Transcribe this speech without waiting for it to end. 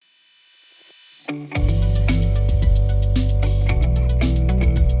Well,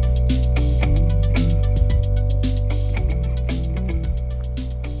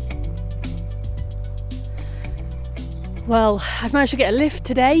 I've managed to get a lift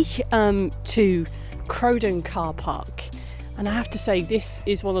today to Crowden car park, and I have to say this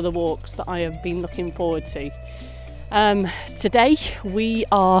is one of the walks that I have been looking forward to. Today we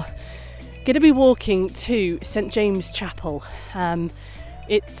are going to be walking to St James Chapel.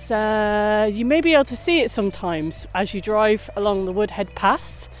 It's you may be able to see it sometimes as you drive along the Woodhead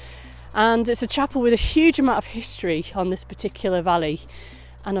Pass, and it's a chapel with a huge amount of history on this particular valley,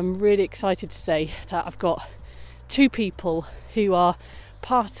 and I'm really excited to say that I've got two people who are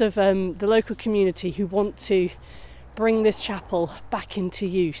part of the local community who want to bring this chapel back into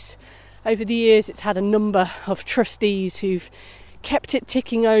use. Over the years it's had a number of trustees who've kept it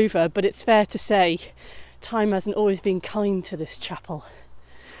ticking over, but it's fair to say time hasn't always been kind to this chapel.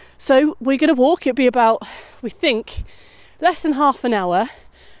 So we're going to walk. It'll be about, we think, less than half an hour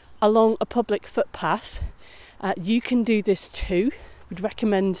along a public footpath. You can do this too. We'd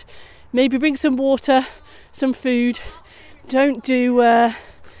recommend maybe bring some water, some food. Don't do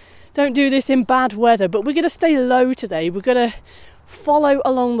this in bad weather, but we're going to stay low today. We're going to follow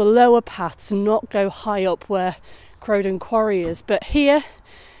along the lower paths and not go high up where Crowden Quarry is. But here,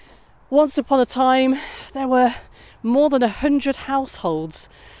 once upon a time, there were more than 100 households.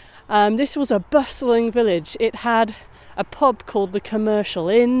 This was a bustling village. It had a pub called the Commercial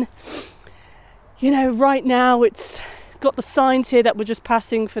Inn. You know, right now it's got the signs here that we're just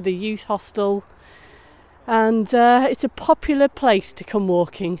passing for the youth hostel, and it's a popular place to come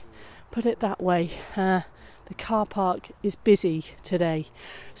walking, put it that way. The car park is busy today,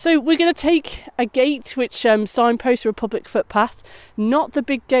 so we're going to take a gate which signposts a public footpath, not the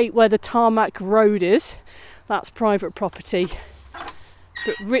big gate where the tarmac road is. That's private property,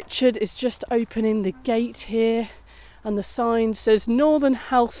 but Richard is just opening the gate here, and the sign says Northern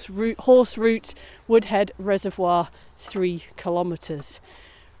Horse Route Woodhead Reservoir 3 kilometres.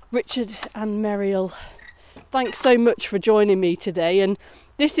 Richard and Muriel, thanks so much for joining me today, and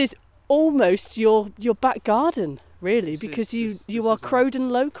this is almost your back garden, really, because you are Crowden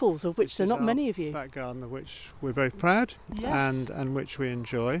locals, of which there are not many of you. Back garden, of which we're very proud, yes, and which we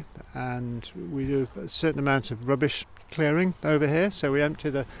enjoy, and we do a certain amount of rubbish clearing over here, so we empty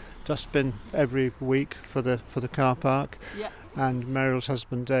the dustbin every week for the car park. Yeah. And Muriel's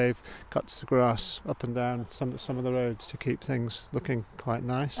husband Dave cuts the grass up and down some of the roads to keep things looking quite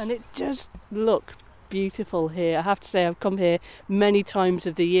nice. And it does look beautiful here. I have to say, I've come here many times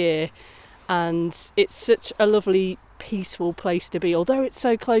of the year, and it's such a lovely, peaceful place to be. Although it's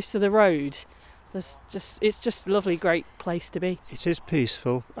so close to the road, it's just a lovely, great place to be. It is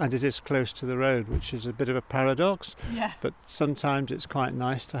peaceful and it is close to the road, which is a bit of a paradox. Yeah. But sometimes it's quite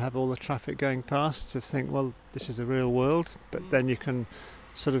nice to have all the traffic going past, to think, well, this is the real world. But then you can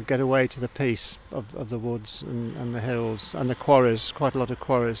sort of get away to the peace of the woods and the hills and the quarries, quite a lot of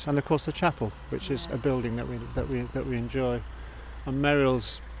quarries, and of course the chapel, which is a building that we enjoy. And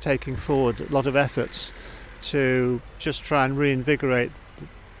Muriel's taking forward a lot of efforts to just try and reinvigorate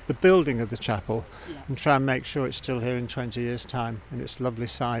the building of the chapel, and try and make sure it's still here in 20 years' time in its lovely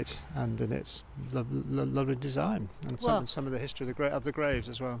site and in its lovely design, and some of the history of the graves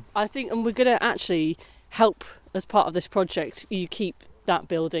as well. I think, and we're going to actually help as part of this project you keep that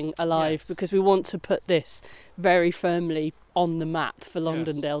building alive, yes, because we want to put this very firmly on the map for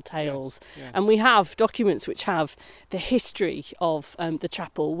Londondale Tales. Yes. Yeah. And we have documents which have the history of the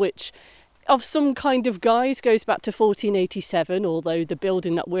chapel, which of some kind of guise goes back to 1487, although the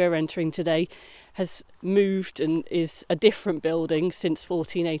building that we're entering today has moved and is a different building since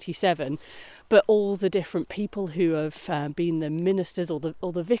 1487. But all the different people who have been the ministers or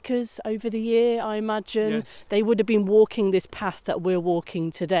the vicars over the year, I imagine, yes, they would have been walking this path that we're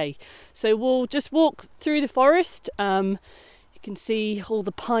walking today. So we'll just walk through the forest. You can see all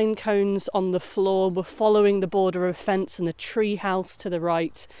the pine cones on the floor. We're following the border of fence and the tree house to the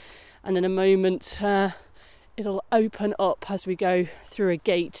right. And in a moment, it'll open up as we go through a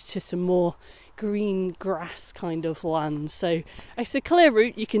gate to some more green grass kind of land. So it's a clear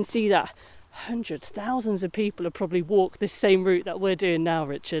route. You can see that hundreds, thousands of people have probably walked this same route that we're doing now,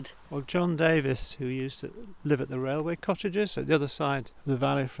 Richard. Well, John Davis, who used to live at the railway cottages at the other side of the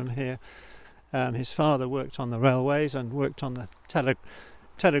valley from here, his father worked on the railways and worked on the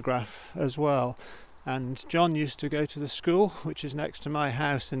telegraph as well. And John used to go to the school, which is next to my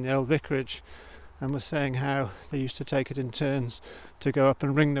house in the old vicarage, and was saying how they used to take it in turns to go up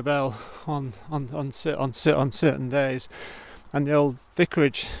and ring the bell on certain days. And the old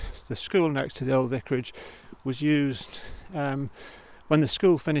vicarage, the school next to the old vicarage, was used when the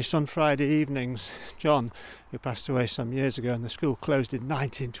school finished on Friday evenings, John, who passed away some years ago, and the school closed in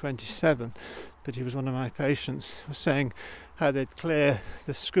 1927, but he was one of my patients, was saying how they'd clear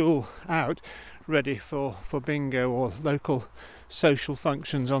the school out ready for bingo or local social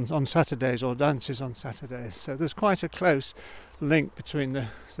functions on Saturdays or dances on Saturdays. So there's quite a close link between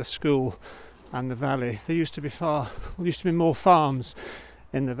the school and the valley. There used to be more farms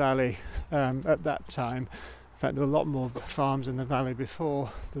in the valley at that time. In fact, there were a lot more farms in the valley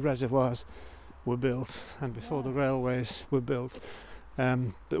before the reservoirs were built and before the railways were built.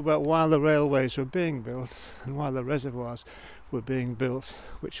 But while the railways were being built and while the reservoirs were being built,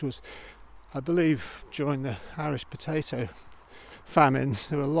 which was, I believe, during the Irish potato famines,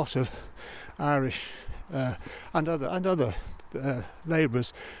 there were a lot of Irish and other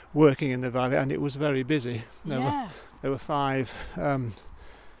labourers working in the valley, and it was very busy. There were 5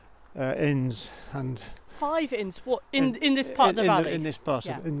 inns and 5 inns. What in this part of the valley? In this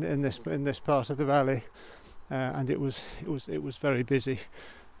part of the valley, and it was very busy.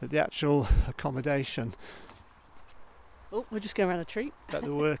 But the actual accommodation. Oh, we're just going around a tree. That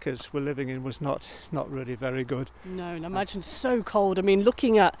the workers were living in was not really very good. No, and I imagine so cold. I mean,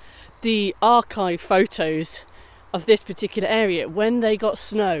 looking at the archive photos of this particular area, when they got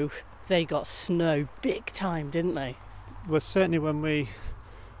snow big time, didn't they? Well, certainly when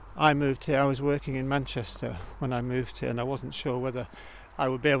I moved here, I was working in Manchester when I moved here, and I wasn't sure whether I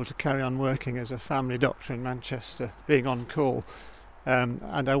would be able to carry on working as a family doctor in Manchester, being on call.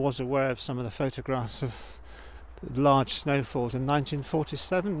 And I was aware of some of the photographs of large snowfalls in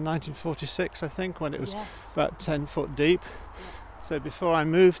 1947, 1946, I think, when it was about 10 foot deep. So before I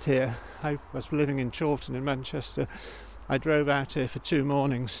moved here, I was living in Chorlton in Manchester. I drove out here for 2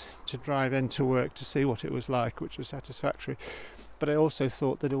 mornings to drive into work to see what it was like, which was satisfactory. But I also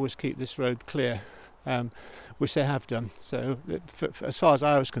thought they'd always keep this road clear, which they have done. So as far as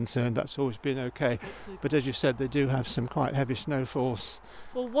I was concerned, that's always been okay. But as you said, they do have some quite heavy snowfalls.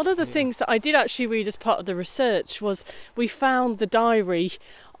 Well, one of the things that I did actually read as part of the research was we found the diary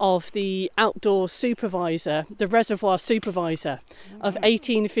of the outdoor supervisor, the reservoir supervisor of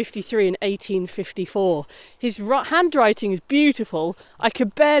 1853 and 1854. His handwriting is beautiful. I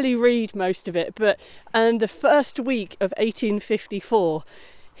could barely read most of it, but the first week of 1854,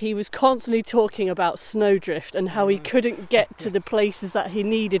 he was constantly talking about snowdrift and how he couldn't get to the places that he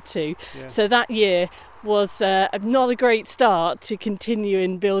needed to. Yeah. So that year was not a great start to continue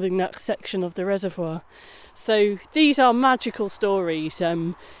in building that section of the reservoir. So these are magical stories.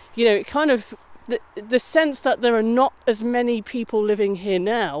 It kind of the sense that there are not as many people living here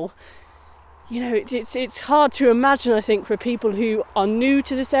now. It's hard to imagine, I think, for people who are new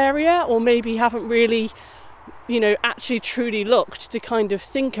to this area or maybe haven't really actually truly looked to kind of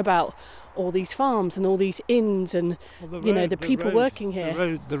think about all these farms and all these inns and the people working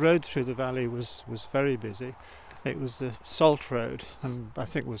here. The road through the valley was very busy. It was the Salt Road, and I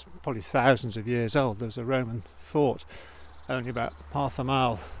think it was probably thousands of years old. There was a Roman fort only about half a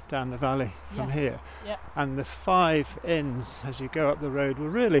mile down the valley from here. Yep. And the 5 inns as you go up the road were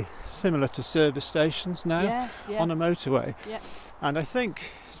really similar to service stations now on a motorway. Yep. And I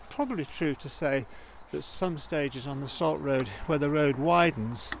think it's probably true to say that some stages on the Salt Road where the road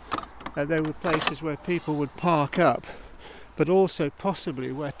widens, there were places where people would park up, but also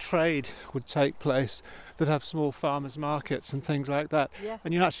possibly where trade would take place, that have small farmers markets and things like that. Yeah.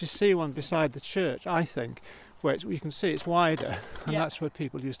 And you actually see one beside the church, I think, where you can see it's wider, and that's where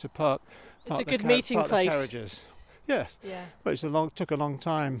people used to park. It's a good meeting place. Carriages. Yes. Yeah. But took a long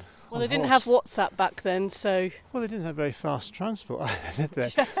time. Well, they didn't have WhatsApp back then, so... Well, they didn't have very fast transport either, did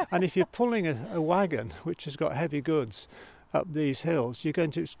they? And if you're pulling a wagon which has got heavy goods up these hills, it's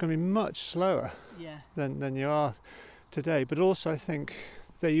going to be much slower than you are today. But also, I think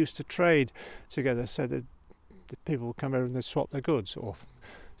they used to trade together, so that the people would come over and they'd swap their goods or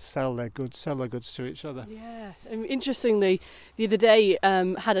sell their goods to each other. Yeah. Interestingly, the other day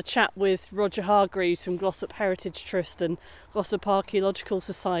had a chat with Roger Hargreaves from Glossop Heritage Trust and Glossop Archaeological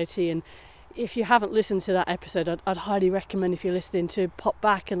Society, and if you haven't listened to that episode, I'd highly recommend, if you're listening, to pop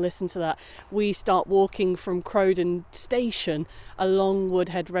back and listen to that. We start walking from Crowden Station along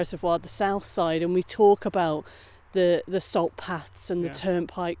Woodhead Reservoir, the south side, and we talk about the salt paths and the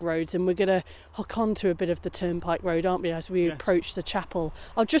turnpike roads, and we're going to hook on to a bit of the turnpike road, aren't we, as we approach the chapel.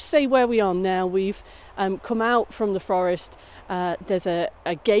 I'll just say where we are now. We've come out from the forest. There's a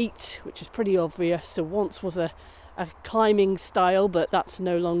gate which is pretty obvious, so once was a climbing style, but that's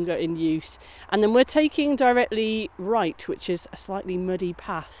no longer in use, and then we're taking directly right, which is a slightly muddy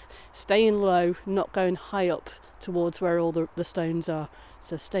path, staying low, not going high up towards where all the stones are,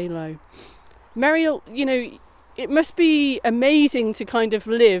 so stay low. Muriel, it must be amazing to kind of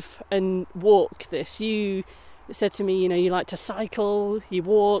live and walk this. You said to me, you like to cycle, you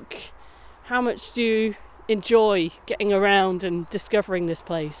walk. How much do you enjoy getting around and discovering this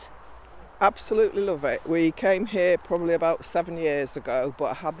place? Absolutely love it. We came here probably about 7 years ago, but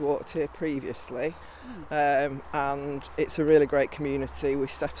I had walked here previously. And it's a really great community. We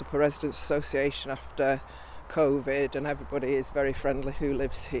set up a residents association after COVID, and everybody is very friendly who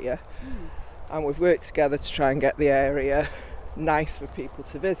lives here. And we've worked together to try and get the area nice for people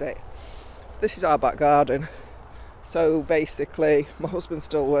to visit. This is our back garden. So basically, my husband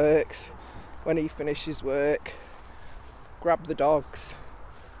still works. When he finishes work, grab the dogs,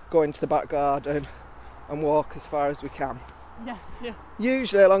 go into the back garden and walk as far as we can. Yeah.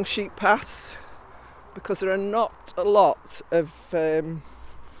 Usually along sheep paths, because there are not a lot of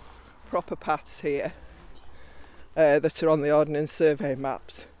proper paths here that are on the Ordnance Survey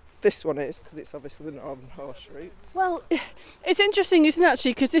maps. This one is, because it's obviously the Northern Horse Route. Well, it's interesting, isn't it,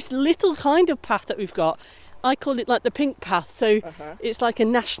 actually, because this little kind of path that we've got, I call it like the pink path, so it's like a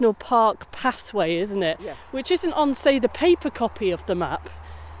national park pathway, isn't it? Yes. Which isn't on, say, the paper copy of the map.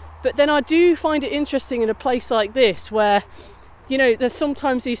 But then I do find it interesting in a place like this where, there's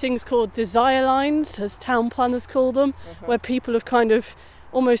sometimes these things called desire lines, as town planners call them, where people have kind of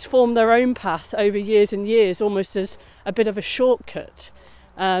almost formed their own path over years and years, almost as a bit of a shortcut.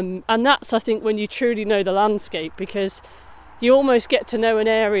 And that's, I think, when you truly know the landscape, because you almost get to know an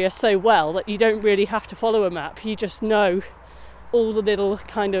area so well that you don't really have to follow a map. You just know all the little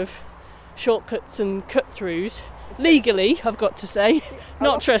kind of shortcuts and cut-throughs. Legally, I've got to say,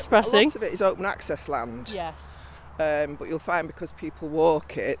 not trespassing. A lot of it is open access land. Yes. But you'll find, because people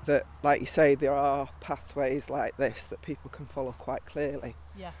walk it, that, like you say, there are pathways like this that people can follow quite clearly.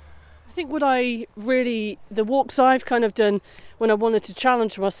 Yeah. I think the walks I've kind of done when I wanted to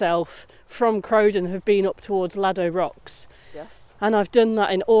challenge myself from Crowdon have been up towards Laddow Rocks. Yes. And I've done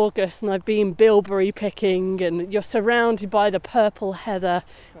that in August, and I've been bilberry picking, and you're surrounded by the purple heather,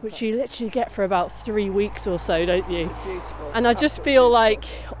 which you literally get for about 3 weeks or so, don't you? It's beautiful. And I just feel like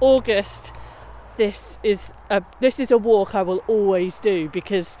August, this is a walk I will always do,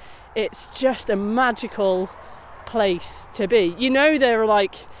 because it's just a magical place to be. There are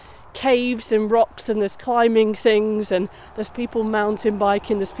like caves and rocks, and there's climbing things, and there's people mountain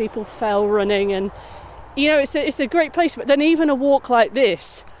biking, there's people fell running, and it's a great place. But then even a walk like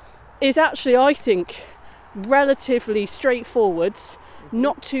this is actually, I think, relatively straightforward,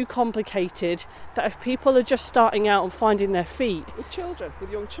 not too complicated, that if people are just starting out and finding their feet. With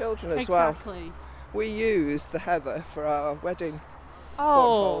young children as well. Exactly. We use the heather for our wedding.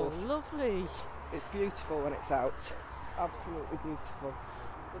 Oh, potholes. Lovely. It's beautiful when it's out. Absolutely beautiful.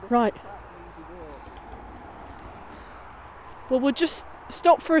 Right. Well, we'll just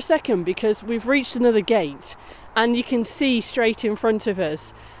stop for a second, because we've reached another gate, and you can see straight in front of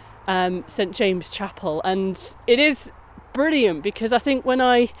us St James Chapel, and it is brilliant, because I think when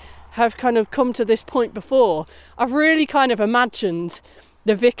I have kind of come to this point before, I've really kind of imagined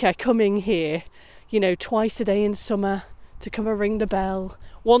the vicar coming here, twice a day in summer to come and ring the bell,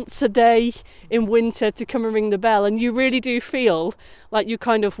 once a day in winter to come and ring the bell, and you really do feel like you're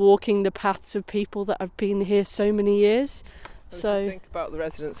kind of walking the paths of people that have been here so many years. So if you think about the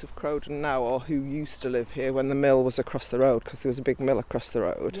residents of Crowdon now, or who used to live here when the mill was across the road, because there was a big mill across the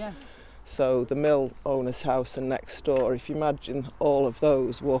road. Yes. So the mill owner's house and next door, if you imagine all of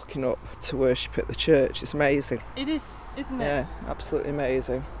those walking up to worship at the church, it's amazing. It is, isn't it? Yeah, absolutely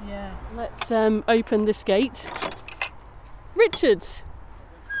amazing. Yeah. Let's open this gate. Richard,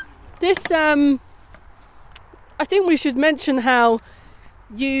 this I think we should mention how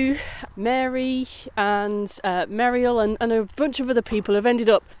you, Mary and Meriel and a bunch of other people have ended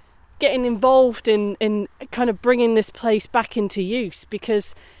up getting involved in kind of bringing this place back into use,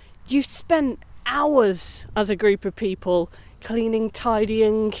 because you spent hours as a group of people cleaning,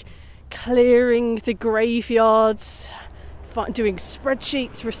 tidying, clearing the graveyards, doing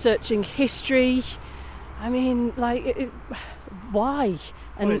spreadsheets, researching history. I mean, why?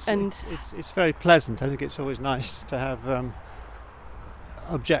 It's very pleasant. I think it's always nice to have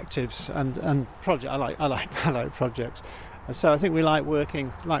objectives and project. I like projects, and so I think we like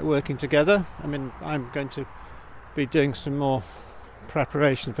working together. I mean, I'm going to be doing some more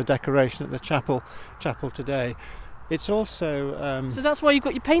preparation for decoration at the chapel today. It's also so that's why you've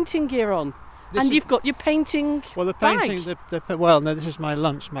got your painting gear on, and you've got your painting. Well, the painting. No, this is my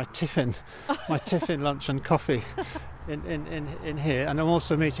lunch, my tiffin lunch and coffee. In here, and I'm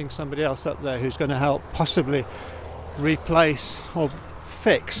also meeting somebody else up there who's going to help possibly replace or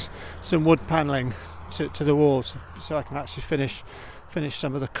fix some wood panelling to the walls, so I can actually finish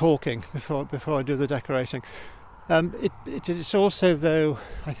some of the caulking before I do the decorating. It's also, though,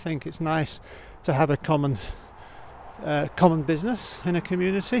 I think it's nice to have a common business in a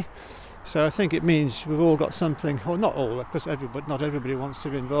community. So I think it means we've all got something, or not all, because not everybody wants to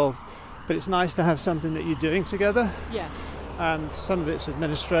be involved, but it's nice to have something that you're doing together. Yes. And some of it's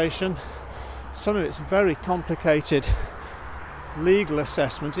administration, some of it's very complicated legal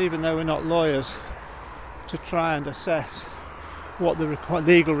assessment, even though we're not lawyers, to try and assess what the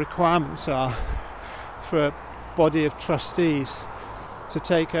legal requirements are for a body of trustees to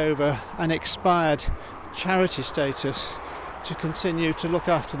take over an expired charity status to continue to look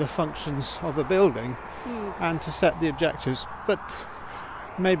after the functions of a building and to set the objectives. But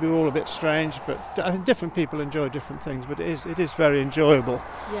maybe we're all a bit strange, but I think different people enjoy different things, but it is very enjoyable.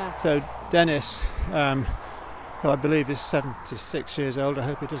 Yeah. So Dennis, who I believe is 76 years old, I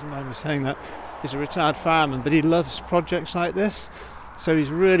hope he doesn't mind me saying that, he's a retired fireman, but he loves projects like this. So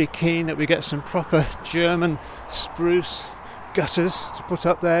he's really keen that we get some proper German spruce gutters to put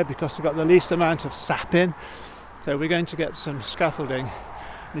up there because we've got the least amount of sap in. So we're going to get some scaffolding.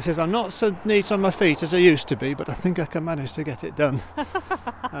 And he says, I'm not so neat on my feet as I used to be, but I think I can manage to get it done.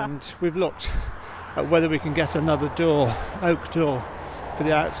 And we've looked at whether we can get another door, oak door, for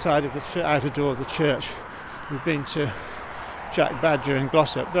the outside of the outer door of the church. We've been to Jack Badger in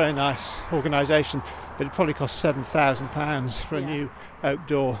Glossop, very nice organisation, but it probably costs £7,000 for a new oak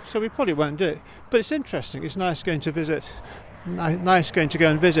door, so we probably won't do it. But it's interesting, it's nice going to go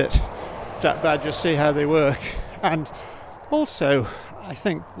and visit Jack Badger, see how they work, and also I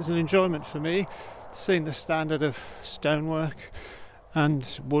think there's an enjoyment for me seeing the standard of stonework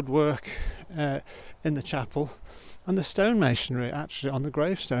and woodwork in the chapel, and the stonemasonry actually on the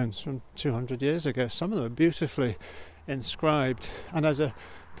gravestones from 200 years ago. Some of them are beautifully inscribed, and as a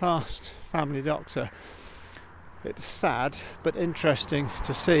past family doctor, it's sad but interesting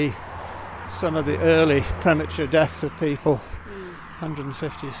to see some of the early premature deaths of people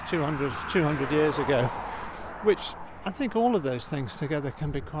 150, 200 years ago, which I think all of those things together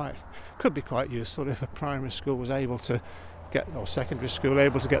could be quite useful if a primary school was able to get, or secondary school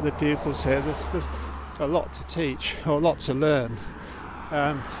able to get the pupils here. There's a lot to teach, or a lot to learn.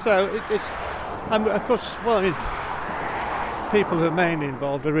 So it's, and of course, people who are mainly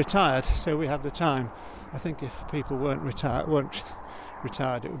involved are retired, so we have the time. I think if people weren't retired,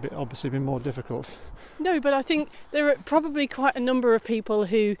 it would obviously be more difficult. No, but I think there are probably quite a number of people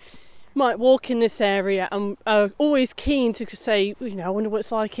who might walk in this area and are always keen to say, I wonder what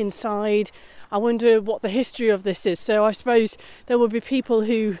it's like inside, I wonder what the history of this is. So I suppose there will be people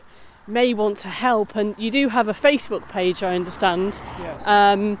who may want to help, and you do have a Facebook page, I understand,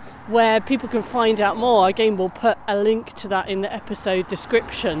 yes. Where people can find out more. Again, we'll put a link to that in the episode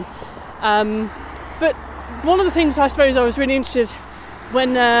description. But one of the things I suppose I was really interested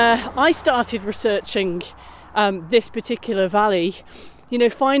when I started researching this particular valley,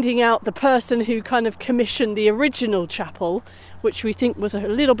 finding out the person who kind of commissioned the original chapel, which we think was a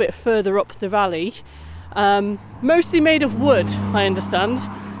little bit further up the valley, mostly made of wood, I understand.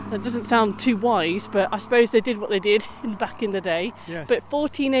 That doesn't sound too wise, but I suppose they did what they did back in the day. Yes. But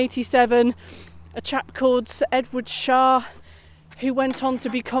 1487, a chap called Sir Edward Shah, who went on to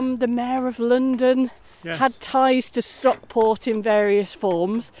become the Mayor of London, Yes. had ties to Stockport in various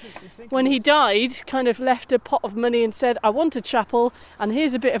forms. When he died, kind of left a pot of money and said, I want a chapel, and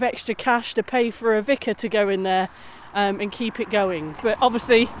here's a bit of extra cash to pay for a vicar to go in there and keep it going. But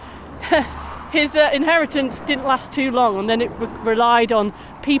obviously, his inheritance didn't last too long, and then it relied on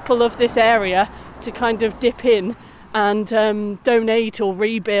people of this area to kind of dip in and donate or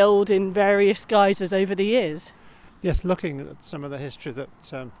rebuild in various guises over the years. Yes, looking at some of the history that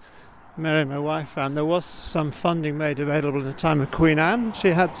Mary, my wife, found, there was some funding made available in the time of Queen Anne. She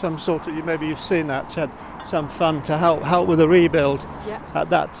had some sort of, maybe you've seen that, she had some fund to help with the rebuild at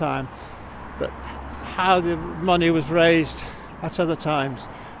that time. But how the money was raised at other times,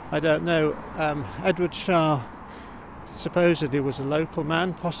 I don't know. Edward Shah supposedly was a local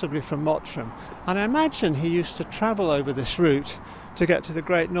man, possibly from Mottram, and I imagine he used to travel over this route to get to the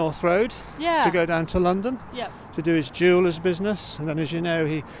Great North Road, to go down to London, to do his jeweller's business, and then, as you know,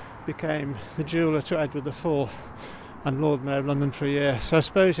 he became the jeweller to Edward IV and Lord Mayor of London for a year. So I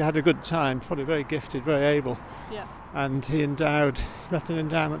suppose he had a good time, probably very gifted, very able. Yeah. And he left an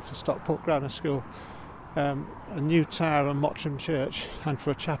endowment for Stockport Grammar School, a new tower on Mottram Church, and for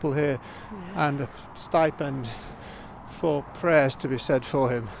a chapel here, and a stipend for prayers to be said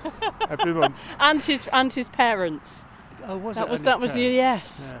for him every month. and his parents. Oh, was that it? Was that was the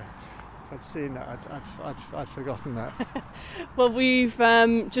yes. Yeah. If I'd seen that, I'd forgotten that. Well, we've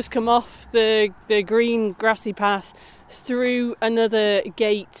just come off the green grassy path through another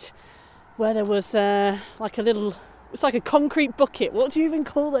gate where there was like a little, it's like a concrete bucket. What do you even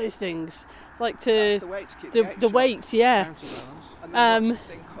call those things? It's like That's the weight to keep the weights, yeah. And then watch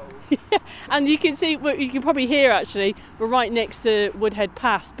the sinkhole. Yeah, and you can see, you can probably hear actually, we're right next to Woodhead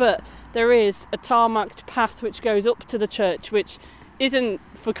Pass, but there is a tarmacked path which goes up to the church, which isn't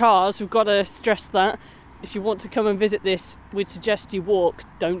for cars. We've got to stress that. If you want to come and visit this, we'd suggest you walk,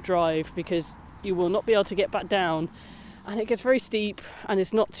 don't drive, because you will not be able to get back down. And it gets very steep, and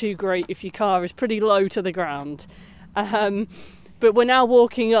it's not too great if your car is pretty low to the ground. But we're now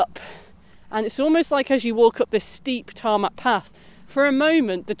walking up, and it's almost like as you walk up this steep tarmac path, for a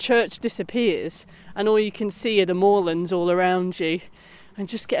moment the church disappears, and all you can see are the moorlands all around you, and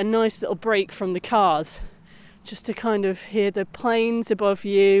just get a nice little break from the cars, just to kind of hear the planes above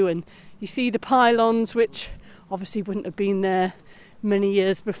you, and you see the pylons, which obviously wouldn't have been there many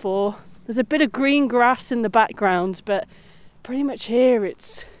years before. There's a bit of green grass in the background, but pretty much here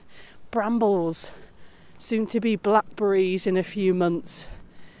it's brambles, soon to be blackberries in a few months.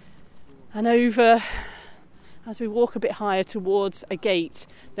 And over, as we walk a bit higher towards a gate,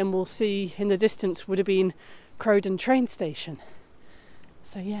 then we'll see in the distance would have been Crowden train station.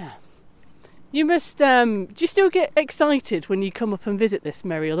 So yeah. You must, do you still get excited when you come up and visit this,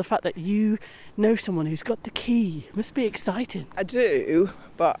 Mary, or the fact that you know someone who's got the key? It must be exciting. I do,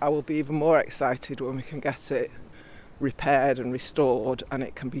 but I will be even more excited when we can get it repaired and restored and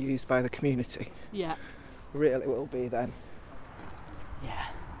it can be used by the community. Yeah. Really will be then. Yeah.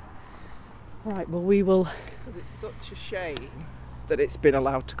 Right, well we will... Because it's such a shame that it's been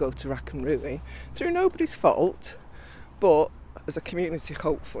allowed to go to rack and ruin through nobody's fault, but as a community,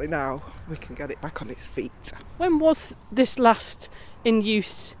 hopefully now we can get it back on its feet. When was this last in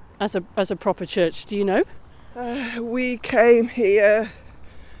use as a proper church, do you know? We came here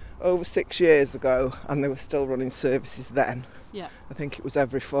over 6 years ago and they were still running services then. Yeah. I think it was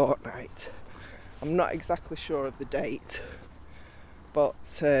every fortnight. I'm not exactly sure of the date, but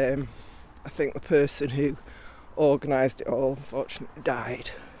I think the person who organised it all unfortunately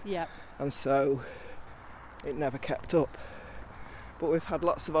died. Yeah. And so it never kept up. But we've had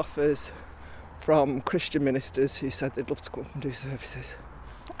lots of offers from Christian ministers who said they'd love to come up and do services.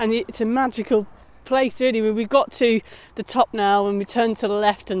 And it's a magical place, really. We've got to the top now and we turn to the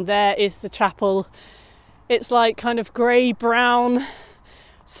left and there is the chapel. It's like kind of grey-brown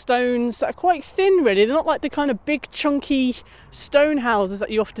stones that are quite thin, really. They're not like the kind of big, chunky stone houses that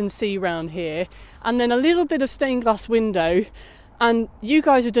you often see around here. And then a little bit of stained glass window. And you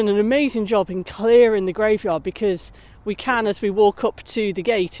guys have done an amazing job in clearing the graveyard, because we can, as we walk up to the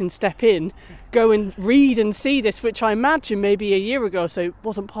gate and step in, go and read and see this, which I imagine maybe a year ago, so it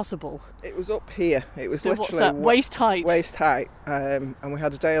wasn't possible. It was up here. It was so literally what's that, waist height? Waist height. And we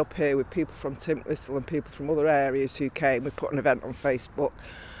had a day up here with people from Tintlistle and people from other areas who came. We put an event on Facebook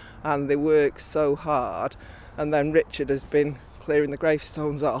and they worked so hard. And then Richard has been clearing the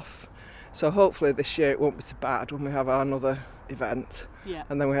gravestones off. So hopefully this year it won't be so bad when we have our another event. Yeah.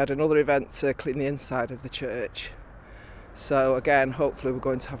 And then we had another event to clean the inside of the church. So again, hopefully we're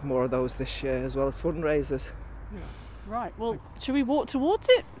going to have more of those this year as well as fundraisers. Right, well, should we walk towards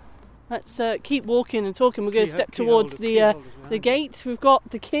it? Let's keep walking and talking. We're going to step towards the gate. We've got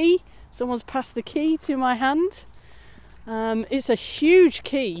the key. Someone's passed the key to my hand. It's a huge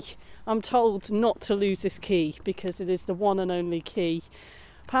key. I'm told not to lose this key because it is the one and only key.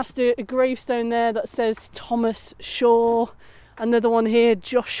 Past a gravestone there that says Thomas Shaw. Another one here,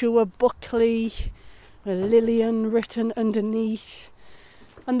 Joshua Buckley. A Lillian written underneath.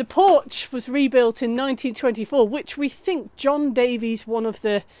 And the porch was rebuilt in 1924, which we think John Davies, one of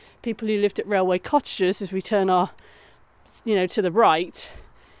the people who lived at Railway Cottages, as we turn our, to the right,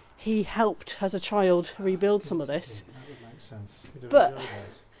 he helped as a child rebuild some of this. That would make sense. But,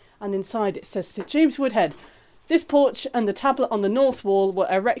 and inside it says St James Woodhead. This porch and the tablet on the north wall were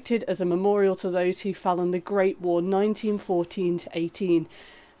erected as a memorial to those who fell in the Great War 1914 to 18,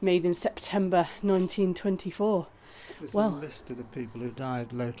 made in September 1924. There's a list of the people who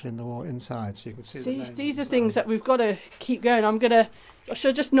died locally in the war inside, so you can see the names. These are things that we've got to keep going. Should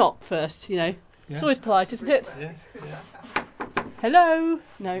I just knock first, Yeah. It's always polite, isn't it? Yeah. Hello?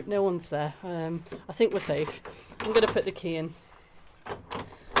 No one's there. I think we're safe. I'm going to put the key in.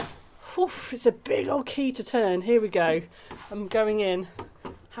 Oof, it's a big old key to turn. Here we go. I'm going in.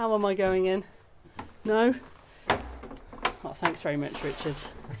 How am I going in? No? Oh, thanks very much, Richard.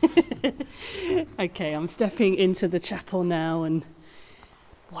 Okay, I'm stepping into the chapel now and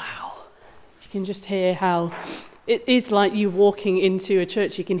wow. You can just hear how it is like you walking into a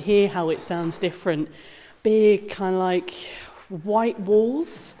church. You can hear how it sounds different. Big, kind of like white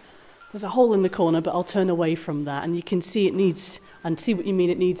walls. There's a hole in the corner, but I'll turn away from that and you can see it needs, and see what you mean,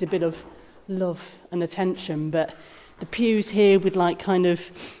 it needs a bit of love and attention. But the pews here with like kind of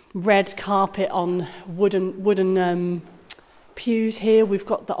red carpet on wooden pews here. We've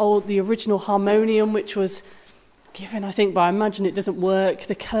got the original harmonium, which was given, I think, but I imagine it doesn't work.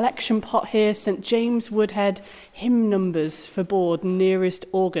 The collection pot here, St James Woodhead, hymn numbers for board, nearest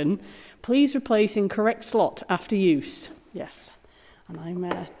organ. Please replace in correct slot after use. Yes. And I'm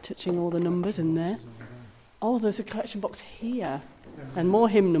touching all the numbers in there. Oh, there's a collection box here. And more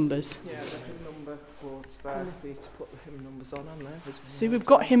hymn numbers. Yeah, the hymn number boards there for you to put the hymn numbers on there. See, we've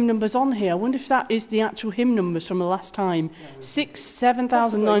got hymn numbers on here. I wonder if that is the actual hymn numbers from the last time.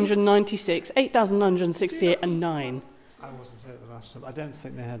 7,996, 8,968 and 9. I wasn't here the last time. I don't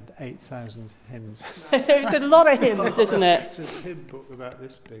think they had 8,000 hymns. It's a lot of hymns, isn't it? It's a hymn book about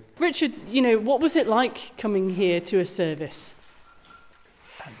this big. Richard, what was it like coming here to a service?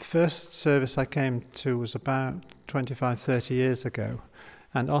 The first service I came to was about 25, 30 years ago.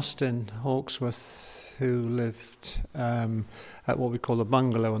 And Austin Hawksworth, who lived at what we call a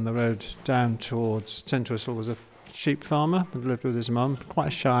bungalow on the road down towards Tintwistle, was a sheep farmer and lived with his mum, quite a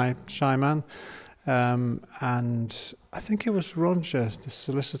shy man. And I think it was Roger, the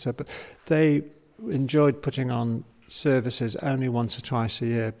solicitor, but they enjoyed putting on services only once or twice a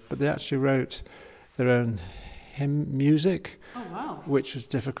year, but they actually wrote their own hymn music. Oh, wow. Which was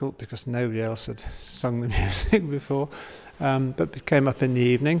difficult because nobody else had sung the music before, but it came up in the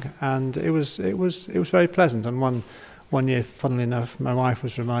evening, and it was very pleasant. And one year, funnily enough, my wife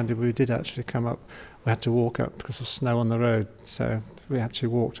was reminded we did actually come up. We had to walk up because of snow on the road, so we actually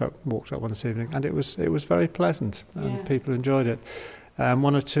walked up one this evening, and it was very pleasant, and people enjoyed it.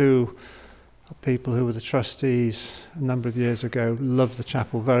 One or two people who were the trustees a number of years ago loved the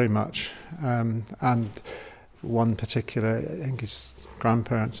chapel very much, and one particular, I think his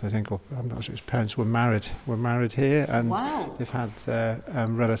grandparents, or I'm not sure his parents were married here, and wow. They've had their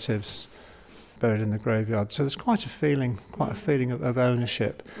relatives buried in the graveyard. So there's quite a feeling of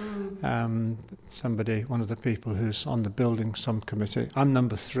ownership. One of the people who's on the building subcommittee, I'm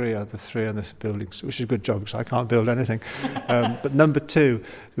number 3 out of the 3 on this building, which is a good job because I can't build anything. But number 2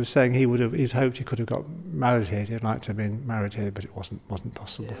 was saying he'd hoped he could have got married here. He'd like to have been married here, but it wasn't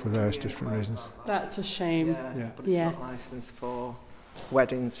possible for various different reasons. That's a shame. Yeah. But it's not licensed for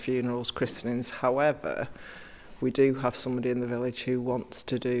weddings, funerals, christenings. However, we do have somebody in the village who wants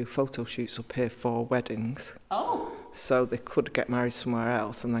to do photo shoots up here for weddings. Oh. So they could get married somewhere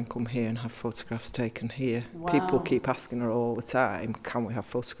else and then come here and have photographs taken here. Wow. People keep asking her all the time, can we have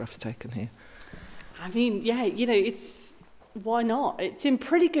photographs taken here? I mean, it's why not? It's in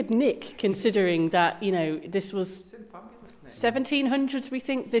pretty good nick considering that, this was 1700s, we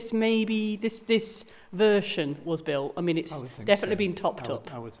think this version was built. I mean, it's definitely been topped up.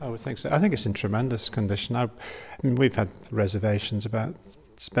 I would think so. I think it's in tremendous condition. I mean, we've had reservations about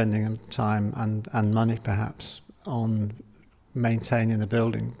spending time and money perhaps on maintaining the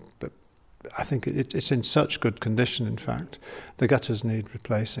building, but I think it's in such good condition. In fact, the gutters need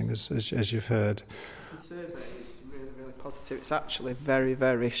replacing, as you've heard. The survey is really, really positive. It's actually very,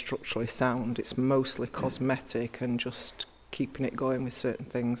 very structurally sound. It's mostly cosmetic and just keeping it going with certain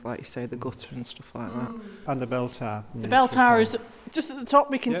things, like you say, the gutter and stuff like that. And the bell tower. The bell tower is just at the top.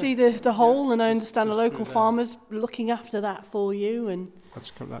 We can see the hole, and I understand the local farmers looking after that for you. And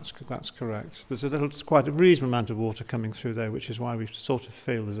that's correct. There's quite a reasonable amount of water coming through there, which is why we sort of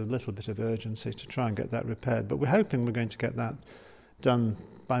feel there's a little bit of urgency to try and get that repaired. But we're hoping we're going to get that done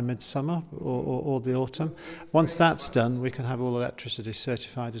by midsummer or the autumn. Once that's done, we can have all electricity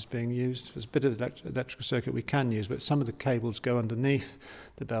certified as being used. There's a bit of electrical circuit we can use, but some of the cables go underneath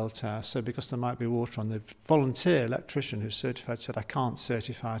the bell tower. So because there might be water on, the volunteer electrician who's certified said, I can't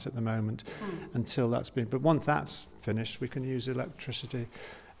certify it at the moment until that's been. But once that's finished, we can use electricity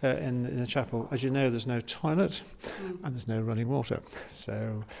in the chapel. As you know, there's no toilet and there's no running water.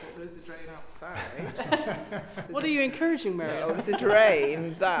 So there is a drain outside. What are you encouraging, Mary? No, there's a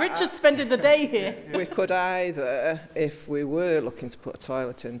drain that Richard's spending the day here. We could either, if we were looking to put a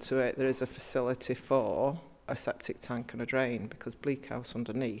toilet into it, there is a facility for a septic tank and a drain, because Bleak House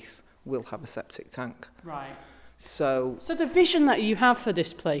underneath will have a septic tank. Right. So the vision that you have for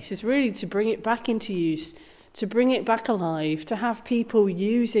this place is really to bring it back into use, to bring it back alive, to have people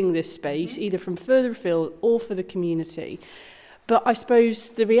using this space, either from further afield or for the community. But I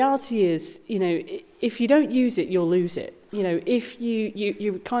suppose the reality is, if you don't use it, you'll lose it. If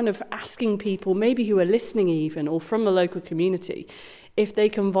you're kind of asking people, maybe who are listening even, or from the local community, if they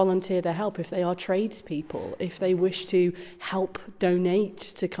can volunteer their help, if they are tradespeople, if they wish to help donate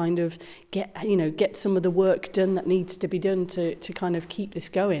to kind of get some of the work done that needs to be done to kind of keep this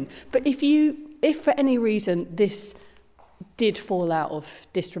going. But if for any reason this did fall out of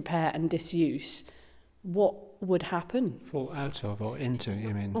disrepair and disuse, what would happen? Fall out of or into,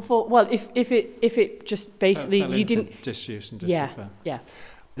 you mean? Well, if it just basically you didn't disuse and disrepair. Yeah.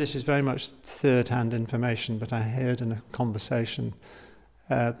 This is very much third-hand information, but I heard in a conversation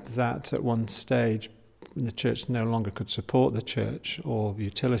that at one stage, when the church no longer could support the church or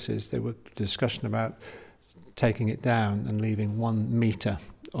utilities, there was discussion about taking it down and leaving 1 metre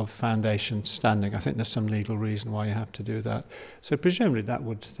of foundation standing. I think there's some legal reason why you have to do that. So presumably that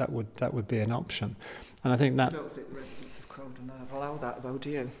would be an option. And I think that... I don't think the residents of Crowden allow that though, do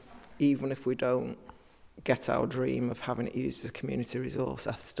you? Even if we don't get our dream of having it used as a community resource,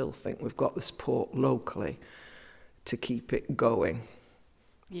 I still think we've got the support locally to keep it going.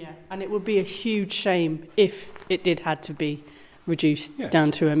 Yeah, and it would be a huge shame if it did had to be reduced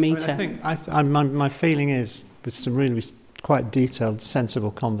down to a metre. I think my feeling is, with some really quite detailed, sensible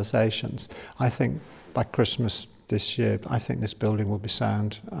conversations, I think by Christmas this year, I think this building will be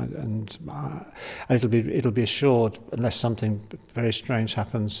sound, and it'll be assured, unless something very strange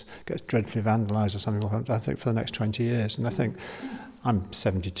happens, gets dreadfully vandalised or something. I think for the next 20 years, and I think I'm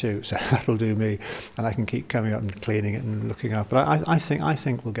 72, so that'll do me, and I can keep coming up and cleaning it and looking up. But I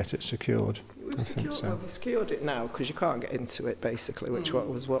think we'll get it secured. I think so. Well, we've secured it now because you can't get into it, basically, which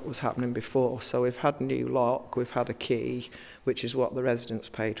was what was happening before. So we've had a new lock, we've had a key, which is what the residents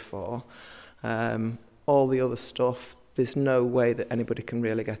paid for. All the other stuff, there's no way that anybody can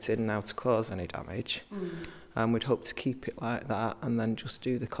really get in now to cause any damage. We'd hope to keep it like that and then just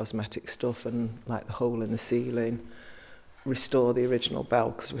do the cosmetic stuff and like the hole in the ceiling, restore the original bell,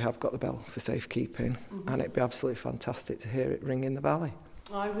 because we have got the bell for safekeeping, and it'd be absolutely fantastic to hear it ring in the valley.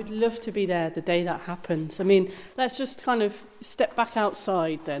 I would love to be there the day that happens. I mean, let's just kind of step back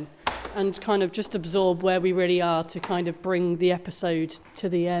outside then and kind of just absorb where we really are to kind of bring the episode to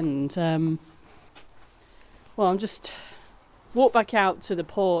the end. Well, I'm just walk back out to the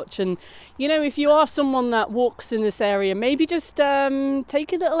porch, and you know, if you are someone that walks in this area, maybe just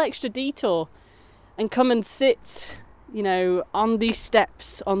take a little extra detour and come and sit, you know, on these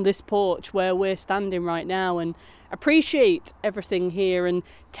steps on this porch where we're standing right now, and appreciate everything here and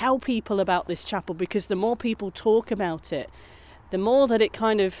tell people about this chapel, because the more people talk about it, the more that it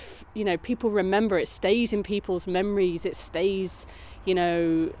kind of, you know, people remember, it stays in people's memories, it stays, you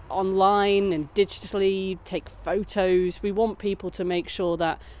know, online and digitally, take photos. We want people to make sure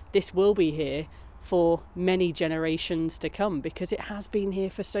that this will be here for many generations to come, because it has been here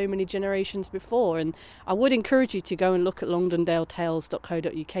for so many generations before. And I would encourage you to go and look at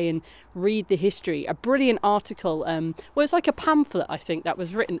longdondale-tales.co.uk and read the history. A brilliant article, well, it's like a pamphlet, I think, that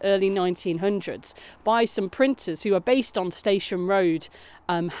was written early 1900s by some printers who are based on Station Road,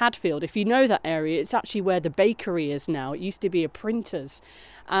 Hadfield. If you know that area, it's actually where the bakery is now. It used to be a printer's.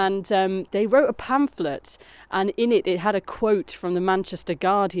 And they wrote a pamphlet, and in it had a quote from the Manchester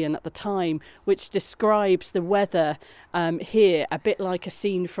Guardian at the time, which describes the weather here a bit like a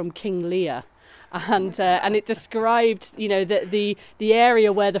scene from King Lear. And it described, you know, the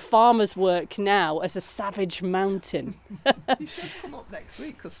area where the farmers work now as a savage mountain. You should come up next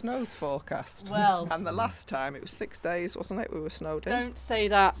week because snow's forecast. Well, and the last time it was 6 days, wasn't it? We were snowed in. Don't say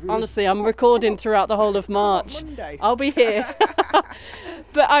that. Honestly, I'm recording throughout the whole of March. Monday. I'll be here.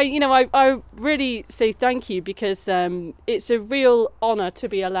 But I really say thank you, because it's a real honour to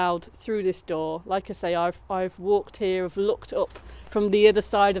be allowed through this door. Like I say, I've walked here, I've looked up from the other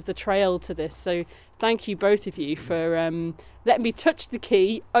side of the trail to this. So thank you, both of you, for letting me touch the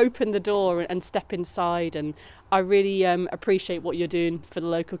key, open the door and step inside. And I really appreciate what you're doing for the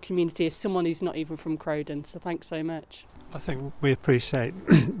local community as someone who's not even from Crowden. So thanks so much. I think we appreciate,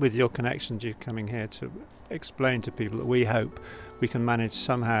 with your connections, you coming here to explain to people that we hope we can manage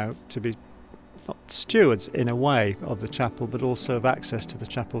somehow to be not stewards in a way of the chapel, but also of access to the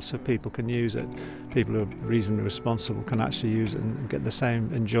chapel so people can use it. People who are reasonably responsible can actually use it and get the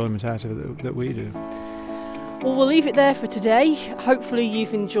same enjoyment out of it that we do. Well, we'll leave it there for today. Hopefully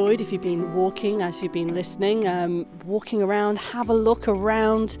you've enjoyed, if you've been walking, as you've been listening, walking around, have a look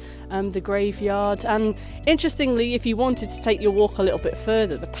around the graveyard. And interestingly, if you wanted to take your walk a little bit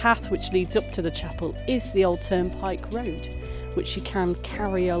further, the path which leads up to the chapel is the old Turnpike Road, which you can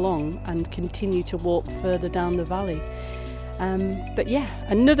carry along and continue to walk further down the valley. But yeah,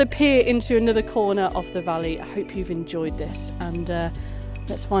 another peer into another corner of the valley. I hope you've enjoyed this, and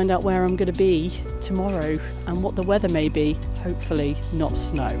let's find out where I'm going to be tomorrow and what the weather may be. Hopefully not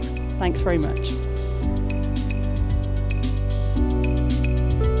snow. Thanks very much.